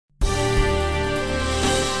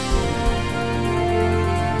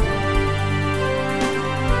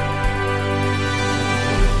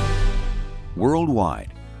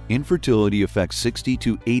Worldwide, infertility affects 60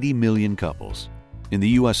 to 80 million couples. In the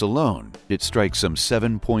US alone, it strikes some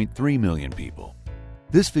 7.3 million people.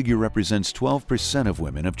 This figure represents 12% of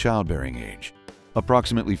women of childbearing age.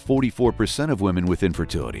 Approximately 44% of women with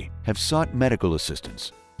infertility have sought medical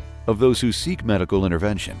assistance. Of those who seek medical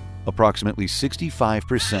intervention, approximately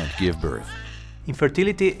 65% give birth.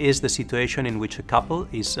 Infertility is the situation in which a couple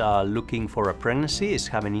is looking for a pregnancy, is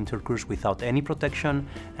having intercourse without any protection,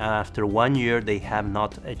 and after 1 year they have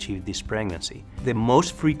not achieved this pregnancy. The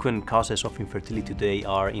most frequent causes of infertility today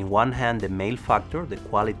are, in one hand, the male factor, the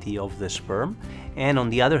quality of the sperm, and on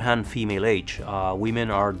the other hand, female age. Women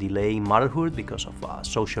are delaying motherhood because of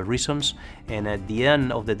social reasons, and at the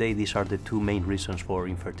end of the day, these are the two main reasons for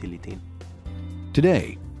infertility.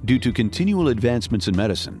 Today, due to continual advancements in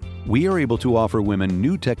medicine, we are able to offer women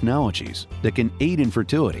new technologies that can aid in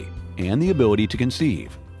fertility and the ability to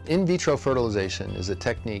conceive. In vitro fertilization is a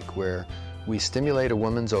technique where we stimulate a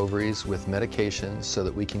woman's ovaries with medications so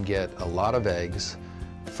that we can get a lot of eggs,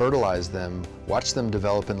 fertilize them, watch them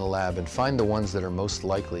develop in the lab, and find the ones that are most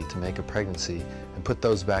likely to make a pregnancy and put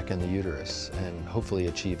those back in the uterus and hopefully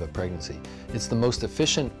achieve a pregnancy. It's the most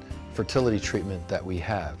efficient fertility treatment that we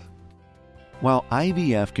have. While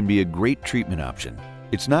IVF can be a great treatment option,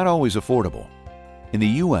 it's not always affordable. In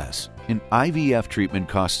the US, an IVF treatment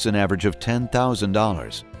costs an average of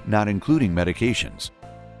 $10,000, not including medications.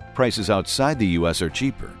 Prices outside the US are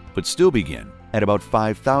cheaper, but still begin at about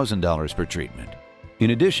 $5,000 per treatment.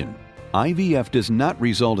 In addition, IVF does not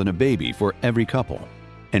result in a baby for every couple,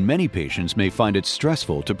 and many patients may find it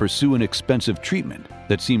stressful to pursue an expensive treatment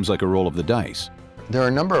that seems like a roll of the dice. There are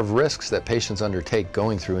a number of risks that patients undertake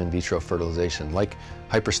going through in vitro fertilization, like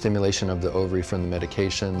hyperstimulation of the ovary from the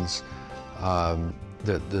medications,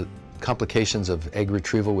 the complications of egg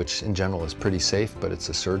retrieval, which in general is pretty safe, but it's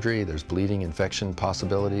a surgery. There's bleeding, infection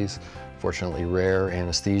possibilities, fortunately rare,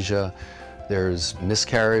 anesthesia. There's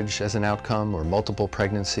miscarriage as an outcome, or multiple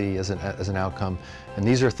pregnancy as an outcome. And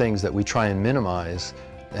these are things that we try and minimize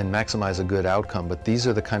and maximize a good outcome, but these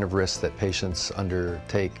are the kind of risks that patients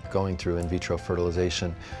undertake going through in vitro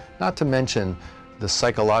fertilization, not to mention the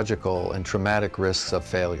psychological and traumatic risks of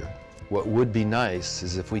failure. What would be nice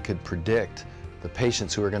is if we could predict the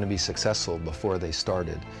patients who are going to be successful before they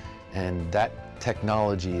started, and that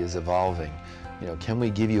technology is evolving. You know, can we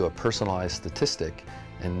give you a personalized statistic,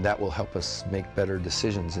 and that will help us make better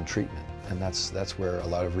decisions in treatment, and that's where a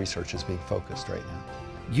lot of research is being focused right now.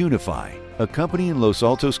 Univfy, a company in Los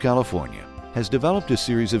Altos, California, has developed a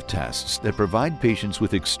series of tests that provide patients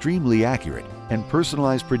with extremely accurate and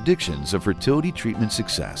personalized predictions of fertility treatment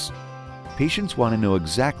success. Patients want to know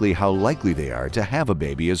exactly how likely they are to have a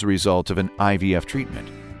baby as a result of an IVF treatment,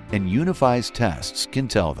 and Univfy's tests can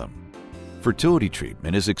tell them. Fertility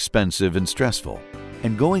treatment is expensive and stressful,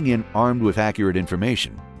 and going in armed with accurate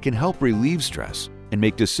information can help relieve stress and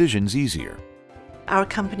make decisions easier. Our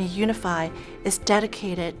company, Univfy, is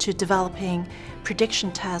dedicated to developing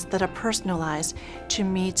prediction tests that are personalized to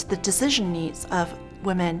meet the decision needs of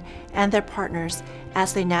women and their partners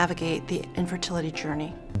as they navigate the infertility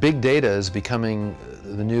journey. Big data is becoming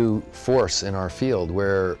the new force in our field,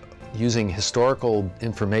 where using historical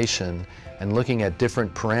information and looking at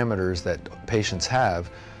different parameters that patients have,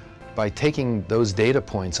 by taking those data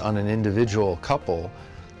points on an individual couple,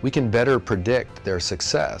 we can better predict their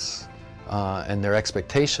success and their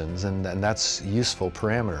expectations, and that's a useful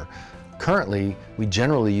parameter. Currently, we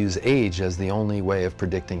generally use age as the only way of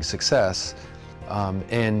predicting success,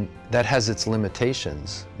 and that has its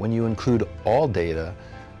limitations. When you include all data,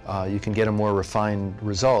 you can get a more refined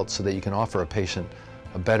result so that you can offer a patient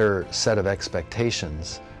a better set of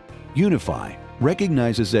expectations. Univfy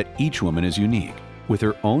recognizes that each woman is unique, with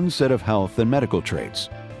her own set of health and medical traits.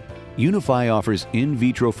 Univfy offers in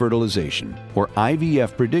vitro fertilization, or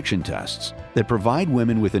IVF prediction tests, that provide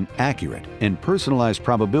women with an accurate and personalized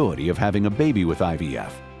probability of having a baby with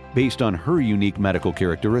IVF, based on her unique medical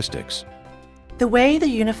characteristics. The way the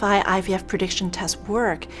Univfy IVF prediction tests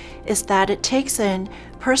work is that it takes in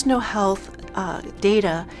personal health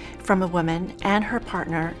data from a woman and her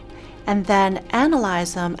partner, and then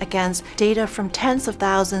analyze them against data from tens of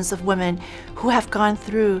thousands of women who have gone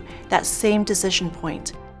through that same decision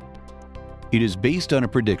point. It is based on a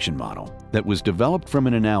prediction model that was developed from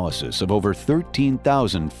an analysis of over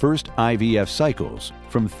 13,000 first IVF cycles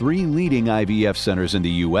from 3 leading IVF centers in the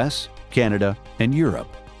US, Canada, and Europe,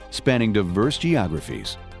 spanning diverse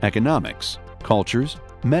geographies, economics, cultures,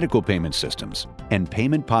 medical payment systems, and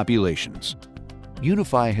payment populations.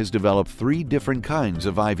 Univfy has developed 3 different kinds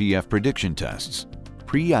of IVF prediction tests: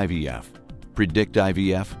 pre-IVF, predict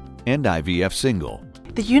IVF, and IVF single.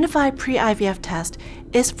 The Univfy pre-IVF test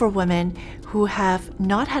is for women who have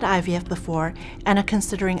not had IVF before and are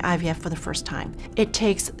considering IVF for the first time. It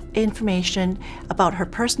takes information about her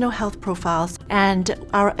personal health profiles, and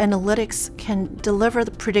our analytics can deliver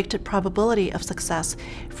the predicted probability of success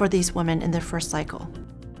for these women in their first cycle.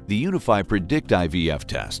 The Univfy Predict IVF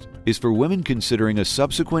test is for women considering a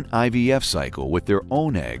subsequent IVF cycle with their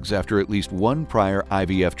own eggs after at least one prior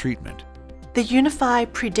IVF treatment. The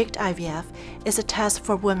Univfy Predict IVF is a test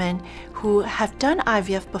for women who have done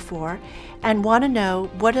IVF before and want to know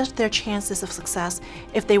what are their chances of success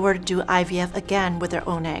if they were to do IVF again with their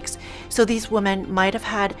own eggs. So these women might have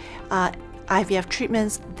had IVF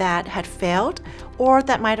treatments that had failed or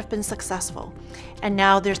that might have been successful. And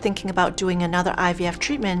now they're thinking about doing another IVF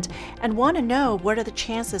treatment and want to know what are the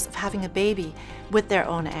chances of having a baby with their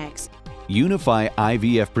own eggs. Univfy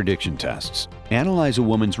IVF Prediction Tests analyze a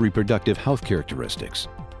woman's reproductive health characteristics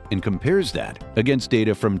and compares that against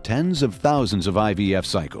data from tens of thousands of IVF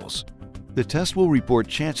cycles. The test will report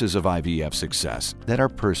chances of IVF success that are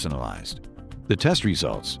personalized. The test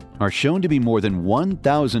results are shown to be more than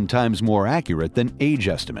 1,000 times more accurate than age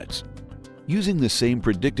estimates. Using the same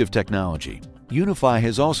predictive technology, Univfy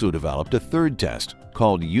has also developed a third test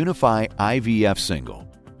called Univfy IVF Single,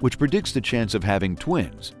 which predicts the chance of having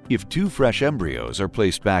twins if 2 fresh embryos are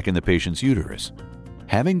placed back in the patient's uterus.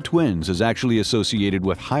 Having twins is actually associated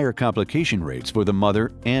with higher complication rates for the mother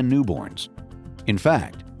and newborns. In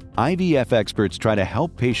fact, IVF experts try to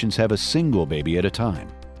help patients have a single baby at a time,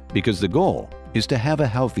 because the goal is to have a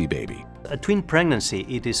healthy baby. A twin pregnancy,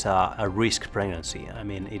 it is a risk pregnancy. I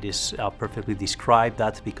mean, it is perfectly described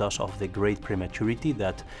that because of the great prematurity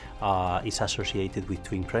that is associated with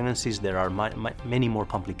twin pregnancies. There are many more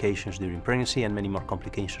complications during pregnancy and many more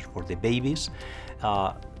complications for the babies,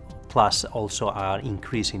 plus also an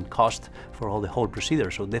increase in cost for the whole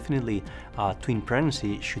procedure. So definitely twin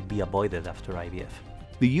pregnancy should be avoided after IVF.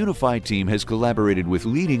 The Univfy team has collaborated with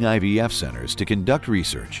leading IVF centers to conduct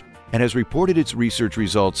research and has reported its research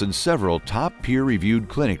results in several top peer-reviewed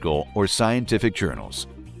clinical or scientific journals.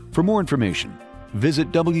 For more information,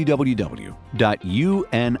 visit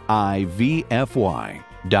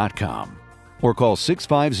www.univfy.com or call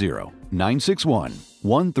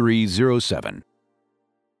 650-961-1307.